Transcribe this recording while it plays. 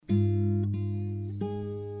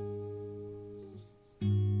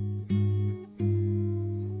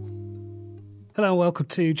Hello and welcome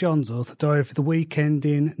to John's Author Diary for the weekend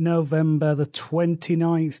in November the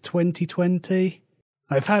 29th, 2020.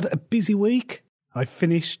 I've had a busy week. I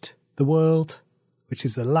finished The World, which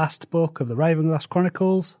is the last book of the Ravenglass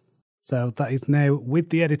Chronicles. So that is now with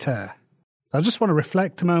the editor. I just want to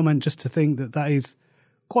reflect a moment just to think that that is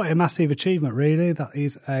quite a massive achievement, really. That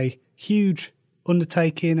is a huge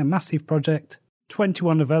undertaking, a massive project.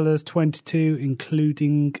 21 novellas, 22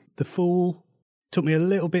 including The Fool. Took me a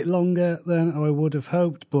little bit longer than I would have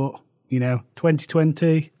hoped, but,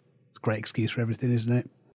 2020, it's a great excuse for everything, isn't it?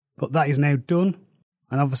 But that is now done,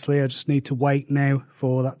 and obviously I just need to wait now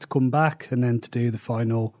for that to come back and then to do the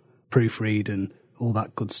final proofread and all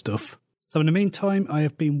that good stuff. So in the meantime, I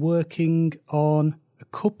have been working on a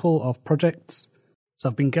couple of projects. So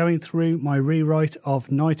I've been going through my rewrite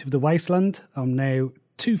of Night of the Wasteland. I'm now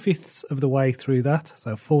 2/5 of the way through that,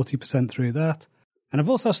 so 40% through that. And I've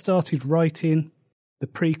also started writing the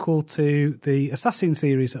prequel to the Assassin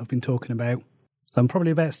series that I've been talking about. So I'm probably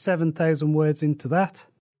about 7,000 words into that.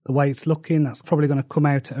 The way it's looking, that's probably going to come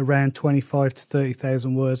out at around 25 to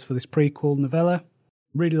 30,000 words for this prequel novella.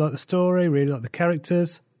 Really like the story, really like the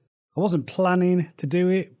characters. I wasn't planning to do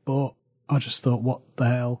it, but I just thought, what the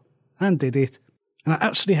hell, and did it. And I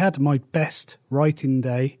actually had my best writing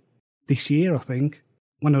day this year, I think,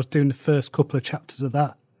 when I was doing the first couple of chapters of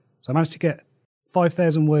that. So I managed to get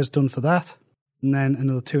 5,000 words done for that, and then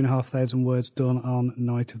another 2,500 words done on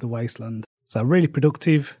Night of the Wasteland. So really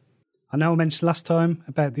productive. I know I mentioned last time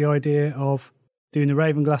about the idea of doing the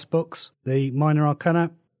Ravenglass books, the Minor Arcana.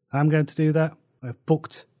 I'm going to do that. I've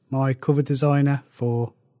booked my cover designer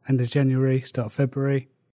for end of January, start of February.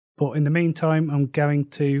 But in the meantime, I'm going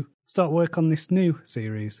to start work on this new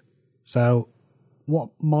series. So what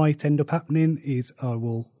might end up happening is I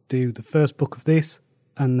will do the first book of this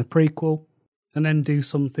and the prequel, and then do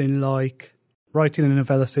something like writing a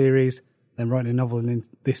novella series, then writing a novel in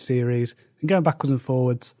this series, and going backwards and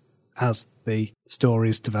forwards as the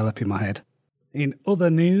stories develop in my head. In other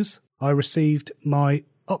news, I received my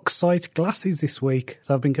Oxsight glasses this week.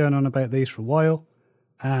 So I've been going on about these for a while,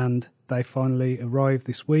 and they finally arrived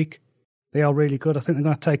this week. They are really good. I think they're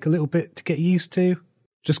going to take a little bit to get used to,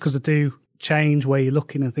 just because they do change where you're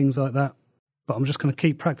looking and things like that. But I'm just going to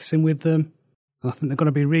keep practicing with them, and I think they're going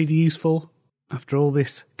to be really useful after all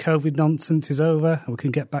this COVID nonsense is over and we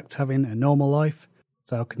can get back to having a normal life.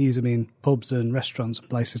 So I can use them in pubs and restaurants and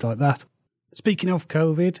places like that. Speaking of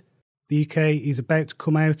COVID, the UK is about to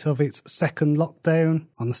come out of its second lockdown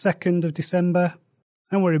on the 2nd of December,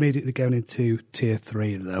 and we're immediately going into Tier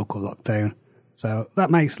 3 local lockdown. So that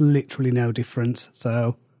makes literally no difference.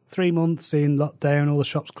 So 3 months in lockdown, all the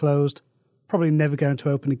shops closed, probably never going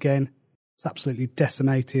to open again. It's absolutely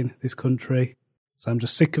decimating this country. So I'm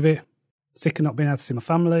just sick of it. Sick of not being able to see my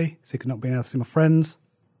family, sick of not being able to see my friends.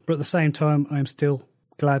 But at the same time, I'm still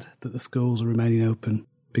glad that the schools are remaining open,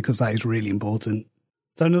 because that is really important.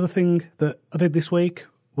 So another thing that I did this week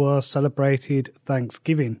was celebrated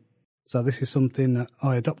Thanksgiving. So this is something that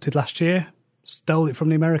I adopted last year, stole it from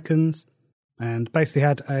the Americans, and basically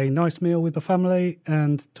had a nice meal with my family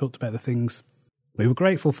and talked about the things we were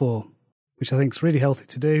grateful for, which I think is really healthy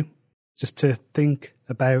to do, just to think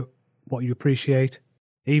about what you appreciate.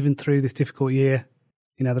 Even through this difficult year,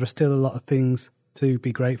 there are still a lot of things to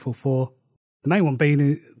be grateful for. The main one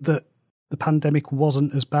being that the pandemic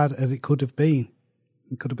wasn't as bad as it could have been.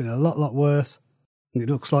 It could have been a lot worse. And it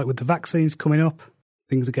looks like with the vaccines coming up,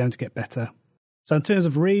 things are going to get better. So in terms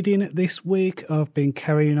of reading this week, I've been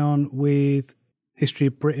carrying on with History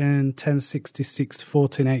of Britain 1066 to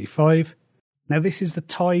 1485. Now this is the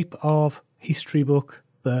type of history book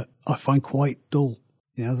that I find quite dull.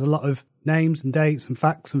 There's a lot of names and dates and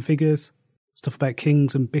facts and figures, stuff about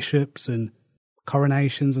kings and bishops and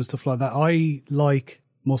coronations and stuff like that. I like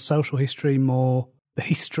more social history, more the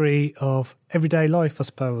history of everyday life, I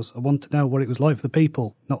suppose. I want to know what it was like for the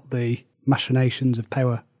people, not the machinations of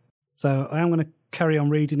power. So I am going to carry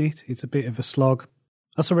on reading it. It's a bit of a slog.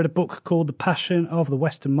 I also read a book called The Passion of the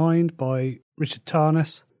Western Mind by Richard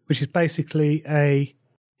Tarnas, which is basically a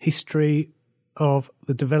history of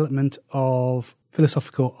the development of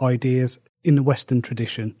philosophical ideas in the Western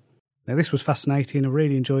tradition. Now, this was fascinating. I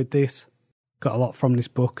really enjoyed this. Got a lot from this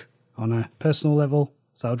book on a personal level,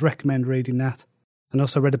 so I'd recommend reading that. And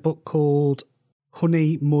also read a book called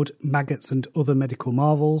Honey, Mud, Maggots and Other Medical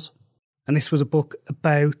Marvels. And this was a book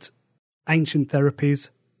about ancient therapies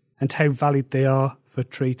and how valid they are for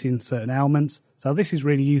treating certain ailments. So this is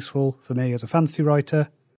really useful for me as a fantasy writer.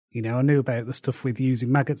 I knew about the stuff with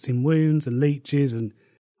using maggots in wounds and leeches and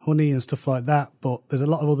honey and stuff like that, but there's a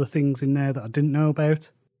lot of other things in there that I didn't know about,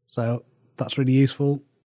 so that's really useful.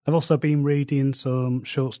 I've also been reading some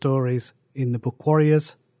short stories in the book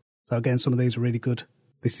Warriors. So again, some of these are really good.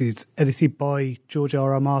 This is edited by George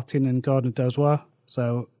R. R. Martin and Gardner Dozois.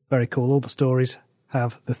 So very cool. All the stories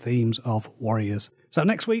have the themes of warriors. So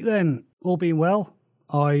next week then, all being well,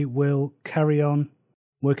 I will carry on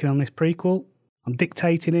working on this prequel. I'm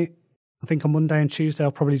dictating it. I think on Monday and Tuesday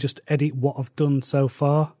I'll probably just edit what I've done so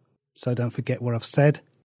far, so I don't forget what I've said.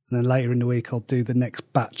 And then later in the week I'll do the next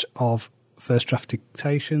batch of first draft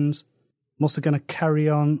dictations. I'm also going to carry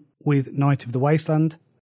on with Night of the Wasteland.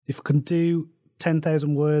 If I can do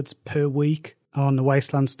 10,000 words per week on the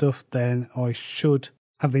Wasteland stuff, then I should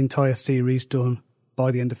have the entire series done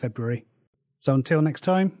by the end of February. So until next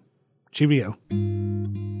time, cheerio.